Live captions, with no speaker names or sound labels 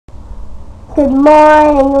Good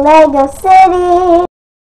morning, Lego City!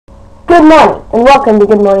 Good morning, and welcome to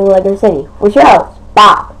Good Morning Lego City with your hosts,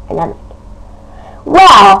 Bob and Emmett.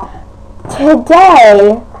 Well,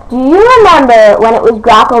 today, do you remember when it was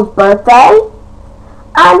Grackle's birthday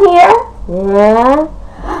on here? Yeah.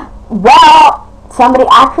 Well, somebody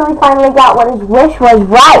actually finally got what his wish was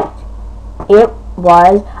right. It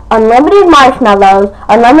was unlimited marshmallows,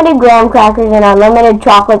 unlimited graham crackers, and unlimited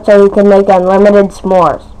chocolate so he can make unlimited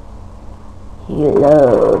s'mores. He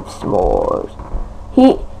loves s'mores.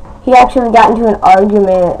 He actually got into an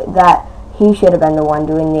argument that he should have been the one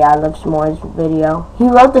doing the I Love S'mores video. He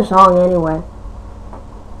wrote the song anyway.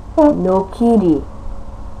 No kitty.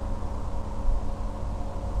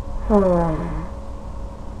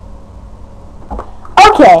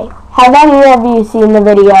 Okay, have any of you seen the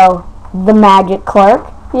video, The Magic Clerk?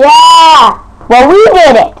 Yeah! Well, we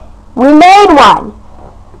did it! We made one!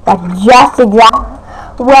 That's just exactly...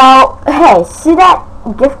 Well, hey, see that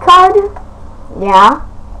gift card? Yeah?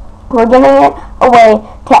 We're giving it away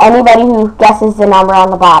to anybody who guesses the number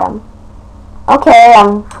on the bottom. Okay,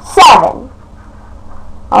 7.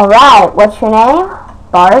 Alright, what's your name?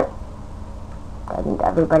 Bart. Doesn't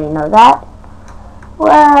everybody know that?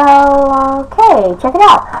 Well, okay, check it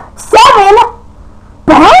out. 7?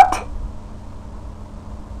 Bart?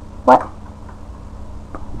 What?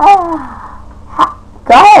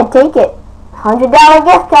 Go ahead, take it. $100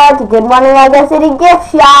 gift card to Good Morning Lego City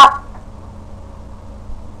gift shop.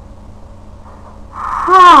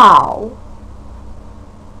 How?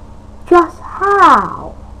 Just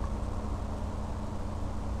how?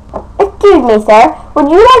 Excuse me, sir.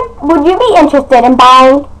 Would you be interested in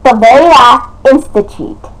buying the very last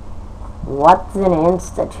Insta-Cheat? What's an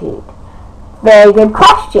Insta-Cheat? Very good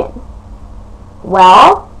question.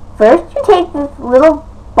 Well, first you take this little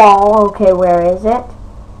ball. Okay, where is it?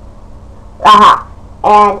 Aha.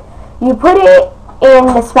 And you put it in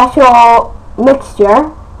the special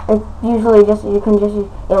mixture. It's usually just, it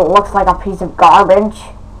looks like a piece of garbage.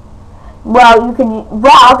 Well,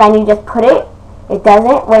 then you just put it, it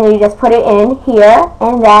doesn't, when you just put it in here,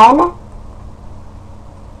 and then,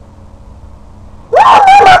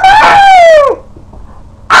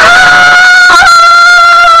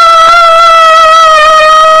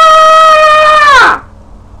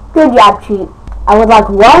 good job, Cheat. I would like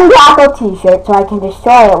one Grackle t-shirt so I can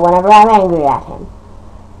destroy it whenever I'm angry at him.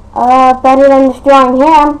 Better than destroying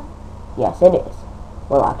him. Yes, it is.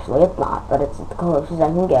 Well, actually, it's not, but it's the closest I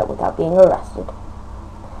can get without being arrested.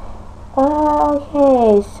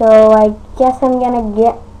 Okay, so I guess I'm gonna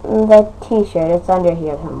get the t-shirt. It's under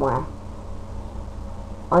here somewhere.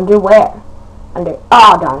 Under where?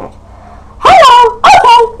 Oh, darn it. Hello!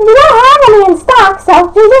 Okay, we don't have any in stock,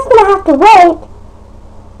 so you're just gonna have to wait.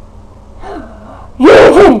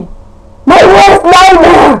 Usually, my worst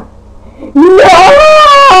nightmare! No!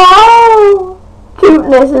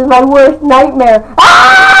 Cuteness is my worst nightmare.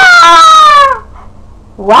 Ah!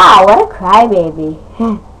 Wow, what a crybaby.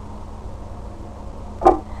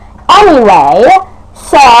 Anyway,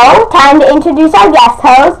 so, time to introduce our guest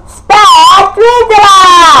host, Spec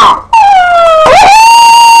Rizla!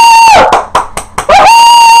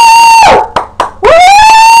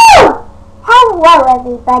 Hello,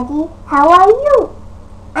 everybody. How are you?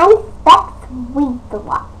 I'm Specs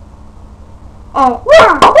Rizla. And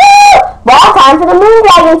well, time for the Moon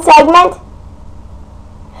Dragon segment.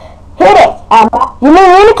 Hit it. You mean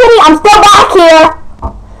Unikitty? I'm still back here.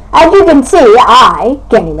 As you can see, I,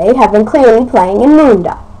 Ganymede, have been clearly playing in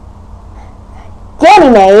Moonda.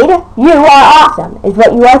 Ganymede, you are awesome, is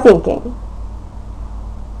what you are thinking.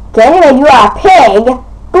 Ganymede, you are a pig.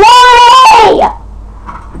 Glory!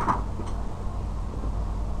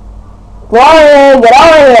 Glory, get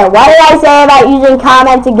over here. What did I say about using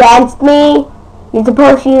comments against me? You're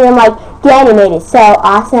supposed to use them like, Ganymede is so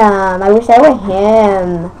awesome. I wish I were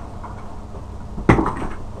him.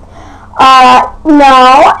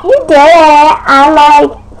 No, you didn't. I,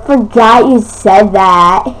 forgot you said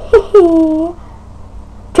that.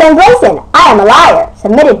 Translation, I am a liar.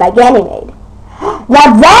 Submitted by Ganymede.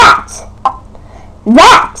 Now that's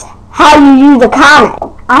how you use a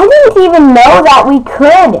comment. I didn't even know that we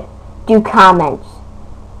could do comments.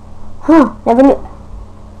 Never knew.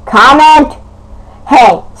 Comment.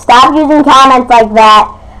 Hey, stop using comments like that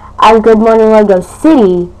on Good Morning Lego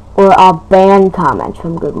City, or I'll ban comments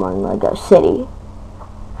from Good Morning Lego City.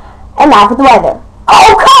 And now for the weather.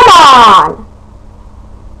 Oh, come on!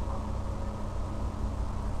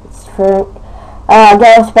 It's for,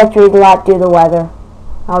 go expect to do the weather.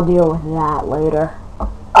 I'll deal with that later.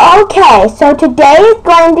 Okay, so today is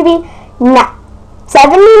going to be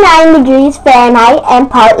 79 degrees Fahrenheit and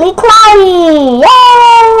partly cloudy.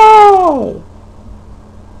 Yay!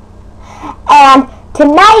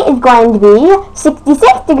 tonight is going to be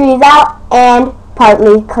 66 degrees out and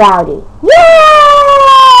partly cloudy.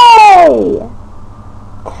 Yay!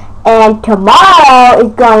 And tomorrow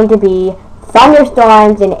is going to be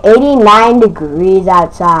thunderstorms and 89 degrees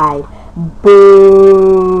outside.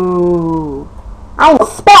 Boo! I know,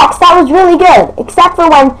 Specs, that was really good, except for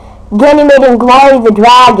when Ganymede and Glory the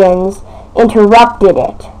Dragons interrupted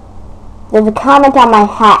it. There's a comment on my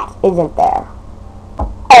hat, isn't there?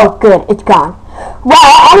 Oh, good, it's gone.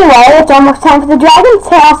 Well, anyway, it's almost time for the Dragon's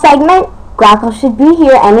Tail segment. Grackle should be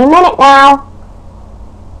here any minute now.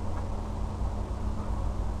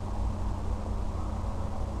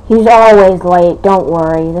 He's always late, don't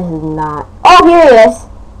worry, this is not... Oh, here he is!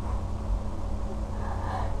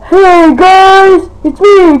 Hey guys, it's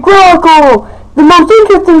me, Grackle! The most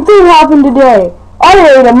interesting thing happened today.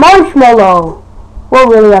 I ate a marshmallow. Well,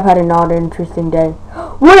 really, I've had a not interesting day.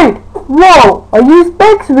 Wait, whoa, are you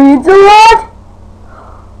Specs Reads a Lot?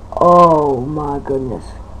 Oh my goodness.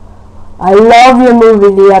 I love your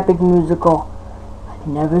movie, The Epic Musical. I've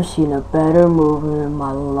never seen a better movie in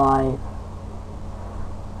my life.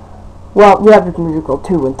 Well, The Epic Musical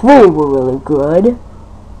 2 and 3 were really good.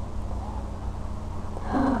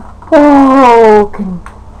 Oh,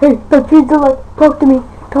 hey, Specs Reads a Lot, talk to me.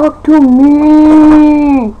 Talk to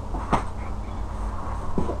me.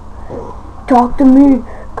 Talk to me.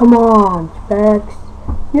 Come on, Specs.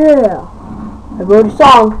 Yeah. I wrote a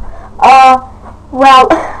song. Well,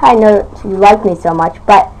 I know you like me so much,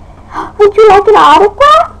 but would you like an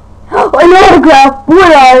autograph? An autograph? Would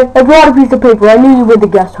I? I brought a piece of paper. I knew you were the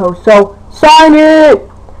guest host, so sign it.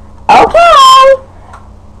 Okay.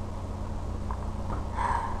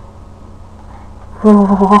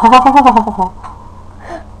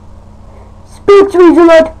 Specs Reads a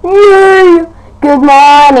Lot. Yay! Good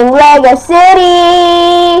morning, Lego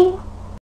City.